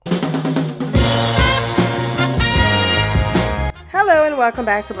welcome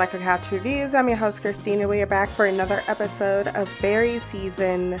back to Blacker Couch Reviews. I'm your host, Christina. We are back for another episode of Barry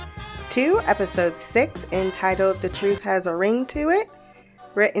Season 2, Episode 6, entitled The Truth Has a Ring to It.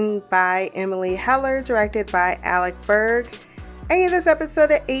 Written by Emily Heller, directed by Alec Berg. I gave this episode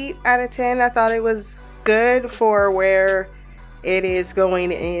an 8 out of 10. I thought it was good for where it is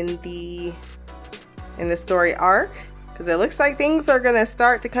going in the story arc. Because it looks like things are going to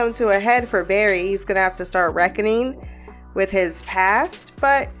start to come to a head for Barry. He's going to have to start reckoning with his past,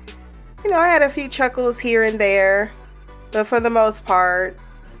 but I had a few chuckles here and there, but for the most part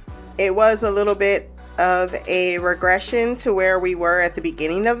it was a little bit of a regression to where we were at the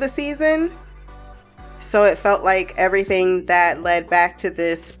beginning of the season, so it felt like everything that led back to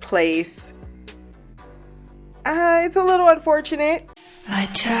this place, it's a little unfortunate. I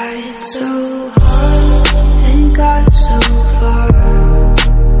tried so hard and got so far,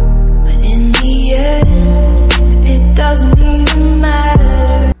 but in the end it doesn't even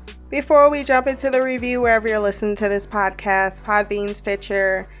matter. Before we jump into the review, wherever you're listening to this podcast, Podbean,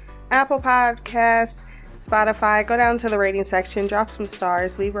 Stitcher, Apple Podcasts, Spotify, go down to the rating section, drop some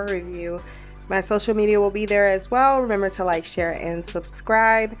stars, leave a review. My social media will be there as well. Remember to like, share, and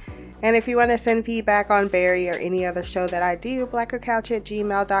subscribe. And if you want to send feedback on Barry or any other show that I do,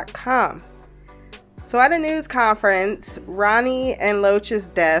 blackercouch@gmail.com. So at a news conference, Ronnie and Loach's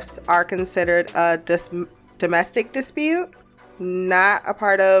deaths are considered a domestic dispute, not a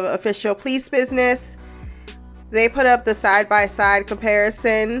part of official police business. They put up the side-by-side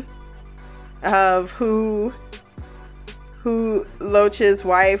comparison of who Loach's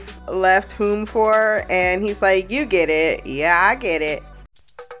wife left whom for, and he's like, you get it. Yeah, I get it.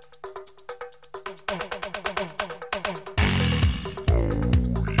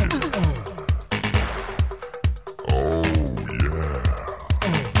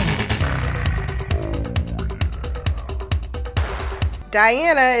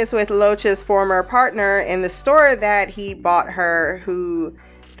 Diana is with Loach's former partner in the store that he bought her, who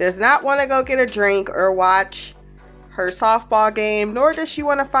does not want to go get a drink or watch her softball game, nor does she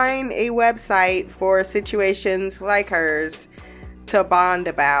want to find a website for situations like hers to bond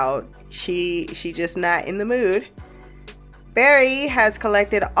about. She just not in the mood. Barry has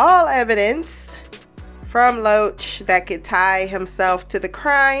collected all evidence from Loach that could tie himself to the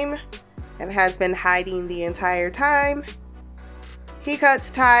crime and has been hiding the entire time. He cuts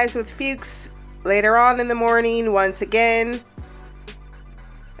ties with Fuchs later on in the morning once again,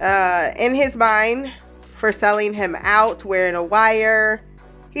 in his mind, for selling him out wearing a wire.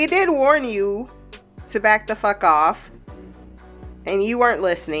 He did warn you to back the fuck off, and you weren't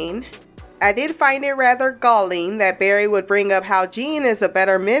listening. I did find it rather galling that Barry would bring up how Jean is a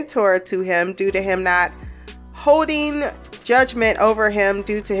better mentor to him due to him not holding judgment over him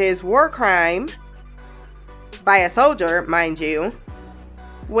due to his war crime by a soldier, mind you,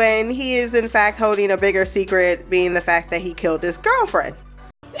 when he is in fact holding a bigger secret, being the fact that he killed his girlfriend.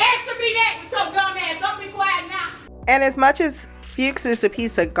 Answer me that with your dumb ass. Don't be quiet now. And as much as Fuchs is a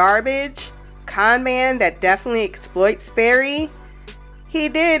piece of garbage, con man that definitely exploits Barry, he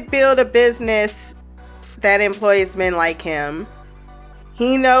did build a business that employs men like him.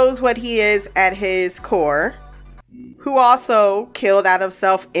 He knows what he is at his core, who also killed out of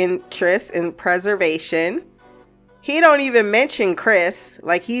self-interest and preservation. He don't even mention Chris.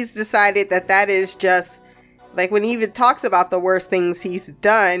 Like, he's decided that is just, like, when he even talks about the worst things he's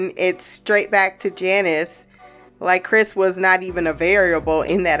done, it's straight back to Janice. Like, Chris was not even a variable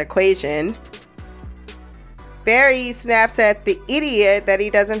in that equation. Barry snaps at the idiot that he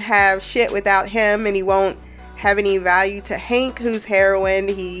doesn't have shit without him, and he won't have any value to Hank, whose heroin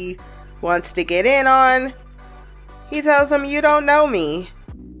he wants to get in on. He tells him, you don't know me.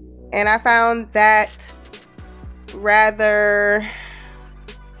 And I found that rather,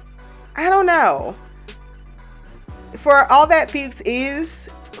 I don't know. For all that Fuchs is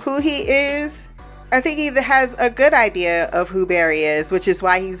who he is, I think he has a good idea of who Barry is, which is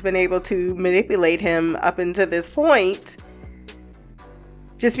why he's been able to manipulate him up until this point.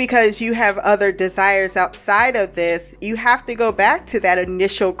 Just because you have other desires outside of this, you have to go back to that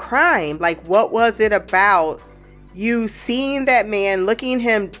initial crime. Like, what was it about you seeing that man, looking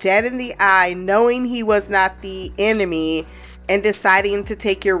him dead in the eye, knowing he was not the enemy, and deciding to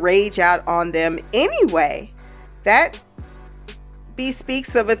take your rage out on them anyway? That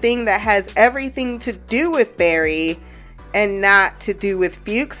bespeaks of a thing that has everything to do with Barry and not to do with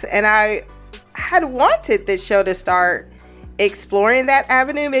Fuchs. And I had wanted this show to start exploring that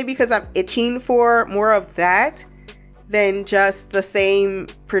avenue, maybe because I'm itching for more of that than just the same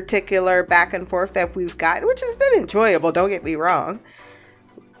particular back and forth that we've got, which has been enjoyable, don't get me wrong.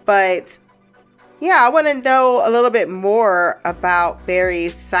 But Yeah, I want to know a little bit more about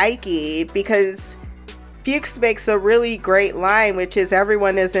Barry's psyche, because Fuchs makes a really great line, which is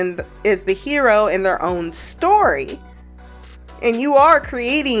everyone is the hero in their own story. And you are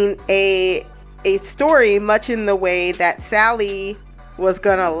creating a story much in the way that Sally was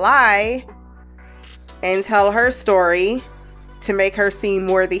gonna lie and tell her story to make her seem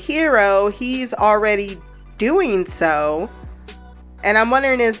more the hero. He's already doing so. And I'm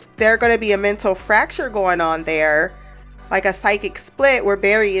wondering, is there going to be a mental fracture going on there? Like a psychic split where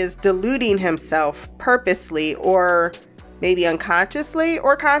Barry is deluding himself purposely, or maybe unconsciously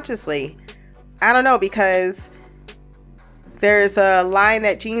or consciously. I don't know, because there's a line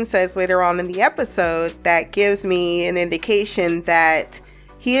that Jean says later on in the episode that gives me an indication that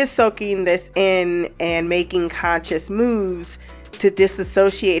he is soaking this in and making conscious moves to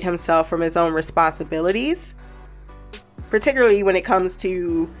disassociate himself from his own responsibilities, particularly when it comes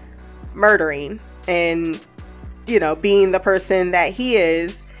to murdering and, you know, being the person that he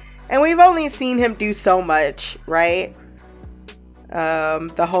is. And we've only seen him do so much, right?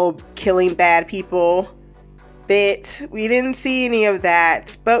 The whole killing bad people bit, we didn't see any of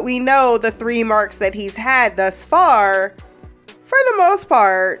that, but we know the 3 marks that he's had thus far, for the most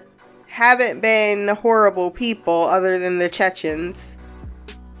part, haven't been horrible people other than the Chechens.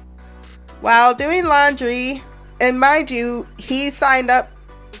 While doing laundry, and mind you, he signed up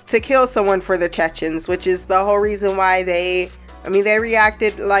to kill someone for the Chechens, which is the whole reason why they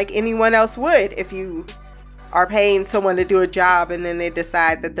reacted like anyone else would if you are paying someone to do a job and then they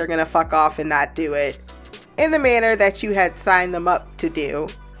decide that they're going to fuck off and not do it in the manner that you had signed them up to do.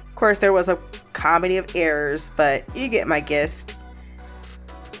 Of course, there was a comedy of errors, but you get my gist.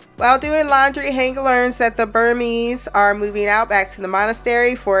 While doing laundry, Hank learns that the Burmese are moving out back to the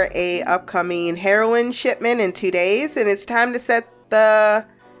monastery for a upcoming heroin shipment in 2 days, and it's time to set the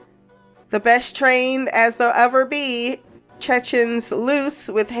best trained as they'll ever be Chechens loose,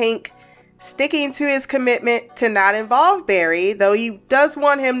 with Hank sticking to his commitment to not involve Barry, though he does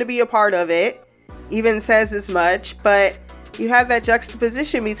want him to be a part of it, even says as much. But you have that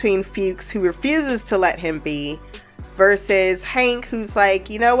juxtaposition between Fuchs, who refuses to let him be, versus Hank, who's like,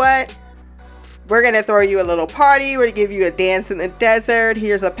 you know what? We're going to throw you a little party. We're going to give you a dance in the desert.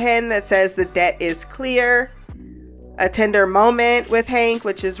 Here's a pen that says the debt is clear. A tender moment with Hank,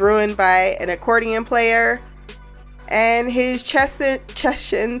 which is ruined by an accordion player. And his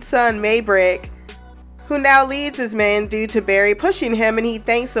Chechen son, Maybrick, who now leads his men due to Barry pushing him, and he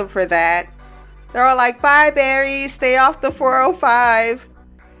thanks him for that. They're all like, bye, Barry. Stay off the 405.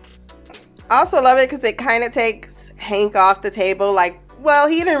 I also love it because it kind of takes Hank off the table. Like, well,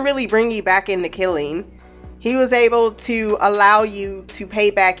 he didn't really bring you back into killing. He was able to allow you to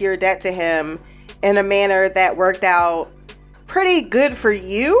pay back your debt to him in a manner that worked out pretty good for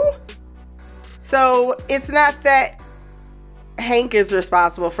you. So it's not that Hank is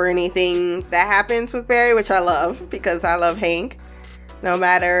responsible for anything that happens with Barry, which I love, because I love Hank. No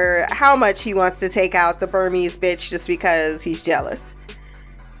matter how much he wants to take out the Burmese bitch just because he's jealous.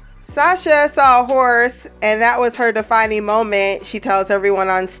 Sasha saw a horse, and that was her defining moment, she tells everyone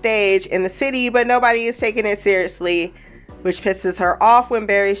on stage in the city, but nobody is taking it seriously, which pisses her off when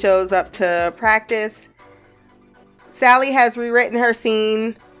Barry shows up to practice. Sally has rewritten her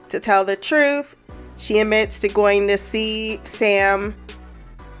scene to tell the truth. She admits to going to see Sam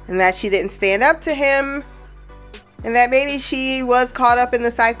and that she didn't stand up to him, and that maybe she was caught up in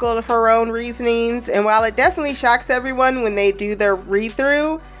the cycle of her own reasonings. And while it definitely shocks everyone when they do their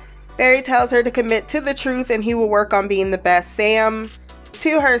read-through, Barry tells her to commit to the truth and he will work on being the best Sam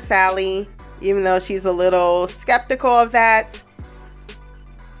to her Sally, even though she's a little skeptical of that.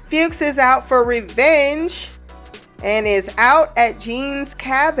 Fuchs is out for revenge and is out at Jean's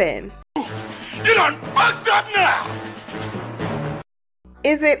cabin. You done fucked up now!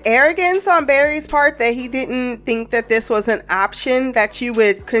 Is it arrogance on Barry's part that he didn't think that this was an option, that you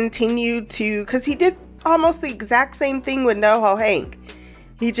would continue to, because he did almost the exact same thing with NoHo Hank.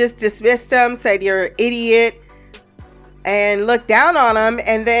 He just dismissed him, said you're an idiot, and looked down on him,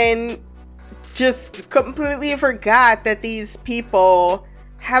 and then just completely forgot that these people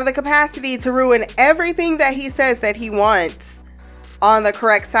have the capacity to ruin everything that he says that he wants on the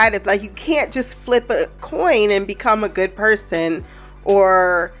correct side of, like, you can't just flip a coin and become a good person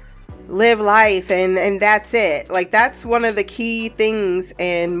or live life and that's it. Like, that's one of the key things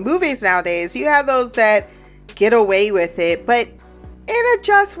in movies nowadays. You have those that get away with it, but in a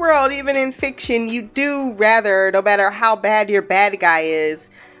just world, even in fiction, you do rather, no matter how bad your bad guy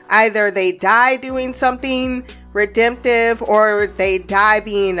is, either they die doing something redemptive or they die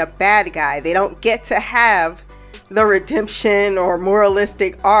being a bad guy. They don't get to have the redemption or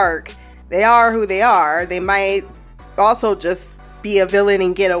moralistic arc They are who they are. They might also just be a villain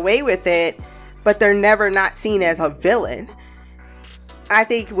and get away with it, but they're never not seen as a villain. I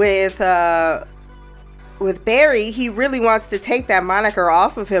think with Barry, he really wants to take that moniker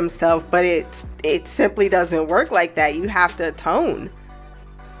off of himself, but it simply doesn't work like that. You have to atone.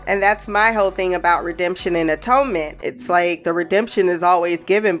 And that's my whole thing about redemption and atonement. It's like the redemption is always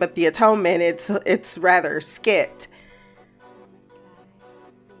given, but the atonement, it's rather skipped.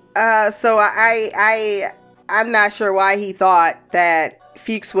 So I'm not sure why he thought that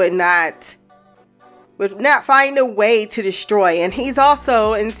Fuchs would not find a way to destroy. And he's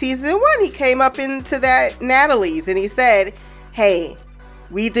also, in season 1, he came up into that Natalie's and he said, hey,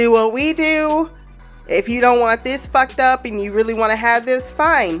 we do what we do. If you don't want this fucked up and you really want to have this,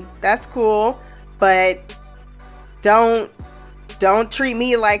 fine, that's cool, but don't treat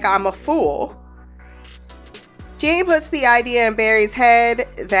me like I'm a fool. Jean puts the idea in Barry's head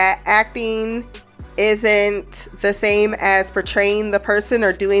that acting isn't the same as portraying the person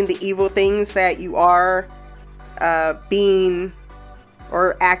or doing the evil things that you are being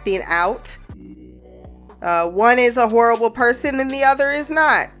or acting out. One is a horrible person and the other is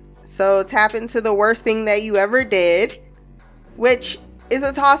not. So tap into the worst thing that you ever did, which is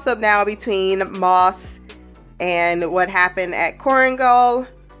a toss-up now between Moss and what happened at Korengal.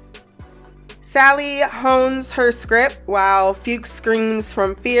 Sally hones her script while Fuchs screams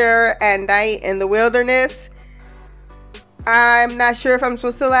from fear at night in the wilderness. I'm not sure if I'm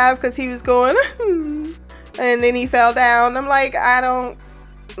supposed to laugh because he was going and then he fell down. I'm like, I don't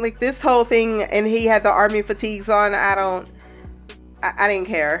like this whole thing, and he had the army fatigues on. I didn't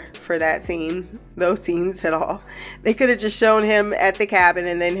care for that scene, those scenes at all. They could have just shown him at the cabin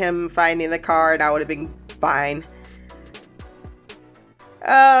and then him finding the car, and I would have been fine.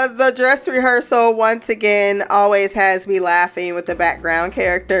 The dress rehearsal, once again, always has me laughing with the background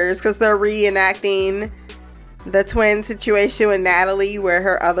characters because they're reenacting the twin situation with Natalie where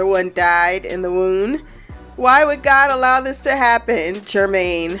her other one died in the wound. Why would God allow this to happen,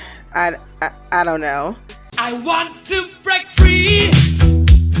 Jermaine? I don't know. I want to break free.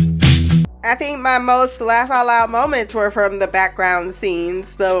 I think my most laugh out loud moments were from the background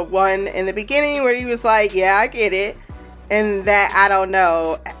scenes. The one in the beginning where he was like, yeah, I get it. And that, I don't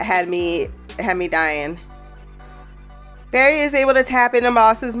know, had me dying. Barry is able to tap into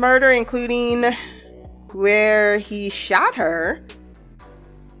Moss's murder, including where he shot her.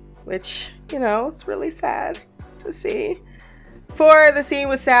 Which, it's really sad to see. For the scene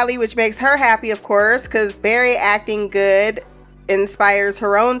with Sally, which makes her happy, of course, because Barry acting good inspires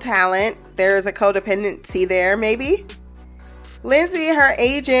her own talent. There's a codependency there, maybe. Lindsay, her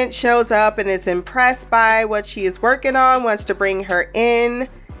agent, shows up and is impressed by what she is working on, wants to bring her in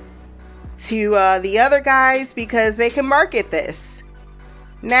to the other guys because they can market this.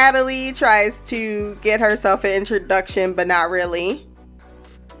 Natalie tries to get herself an introduction, but not really.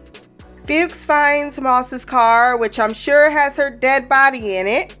 Fuchs finds Moss's car, which I'm sure has her dead body in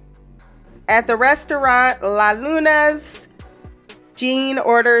it. At the restaurant La Luna's, Jean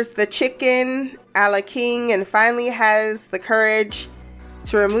orders the chicken a la king and finally has the courage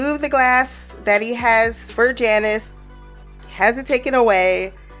to remove the glass that he has for Janice. Has it taken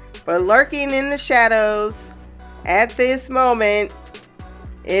away, but lurking in the shadows at this moment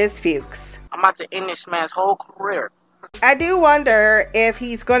is Fuchs. I'm about to end this man's whole career. I do wonder if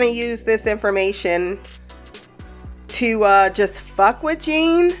he's going to use this information to just fuck with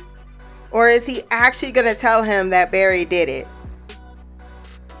Jean, or is he actually going to tell him that Barry did it?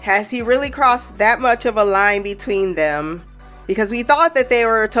 Has he really crossed that much of a line between them? Because we thought that they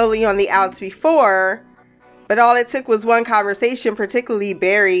were totally on the outs before, but all it took was one conversation, particularly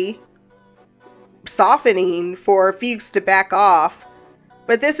Barry softening for Fuchs to back off.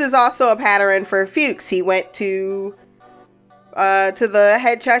 But this is also a pattern for Fuchs. He went to the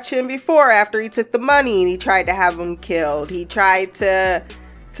head Chechen before after he took the money and he tried to have him killed. He tried to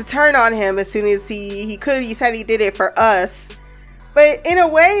turn on him as soon as he could. He said he did it for us. But in a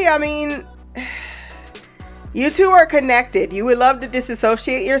way, I mean, you two are connected. You would love to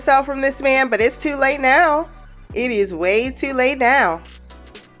disassociate yourself from this man, but it's too late now. It is way too late now.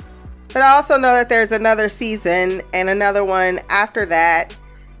 But I also know that there's another season and another one after that.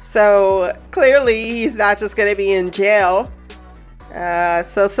 So clearly he's not just going to be in jail.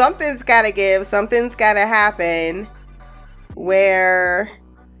 So something's got to give. Something's got to happen where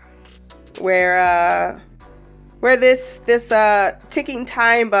this ticking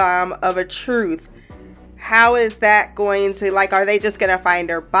time bomb of a truth, how is that going to, like, are they just going to find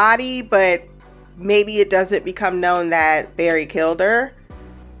her body, but maybe it doesn't become known that Barry killed her?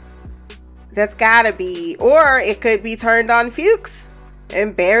 That's gotta be, or it could be turned on Fuchs.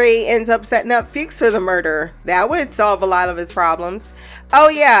 And Barry ends up setting up Fuchs for the murder. That would solve a lot of his problems. Oh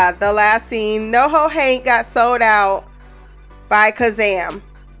yeah, the last scene. NoHo Hank got sold out by Kazam.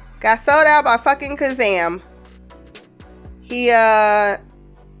 Got sold out by fucking Kazam. He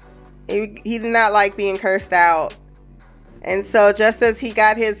did not like being cursed out. And so just as he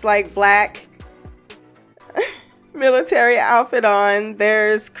got his like black military outfit on,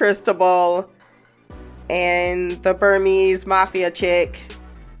 there's Cristobal and the Burmese mafia chick.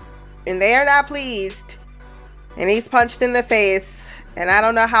 And they are not pleased. And he's punched in the face. And I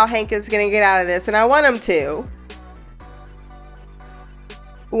don't know how Hank is going to get out of this. And I want him to.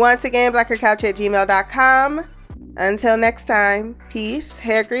 Once again, blackercouch@gmail.com. Until next time, peace,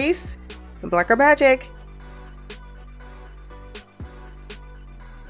 hair grease, and blacker magic.